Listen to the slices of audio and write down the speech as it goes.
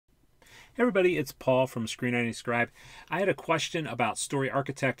Hey everybody, it's Paul from Screenwriting Scribe. I had a question about Story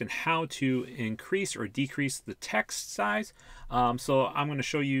Architect and how to increase or decrease the text size. So I'm going to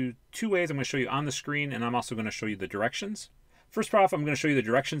show you two ways. I'm going to show you on the screen, and I'm also going to show you the directions. First off, I'm going to show you the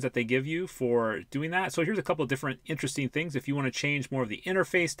directions that they give you for doing that. So here's a couple of different interesting things. If you want to change more of the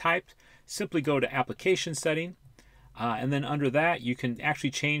interface type, simply go to Application Setting. And then under that, you can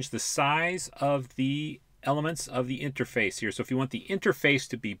actually change the size of the elements of the interface here. So if you want the interface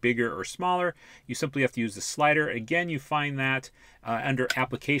to be bigger or smaller, you simply have to use the slider. Again, you find that under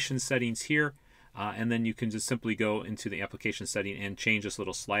application settings here, and then you can just simply go into the application setting and change this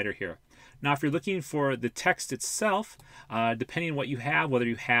little slider here. Now, if you're looking for the text itself, depending on what you have, whether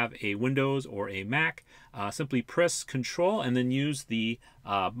you have a Windows or a Mac, simply press Control and then use the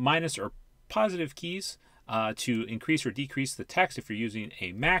minus or positive keys to increase or decrease the text. If you're using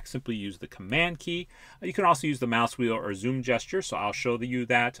a Mac, simply use the Command key. You can also use the mouse wheel or zoom gesture, so I'll show you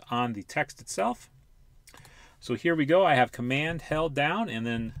that on the text itself. So here we go. I have Command held down, and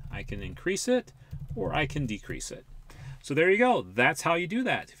then I can increase it or I can decrease it. So there you go. That's how you do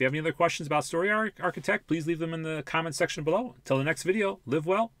that. If you have any other questions about Story Architect, please leave them in the comment section below. Until the next video, live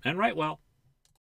well and write well.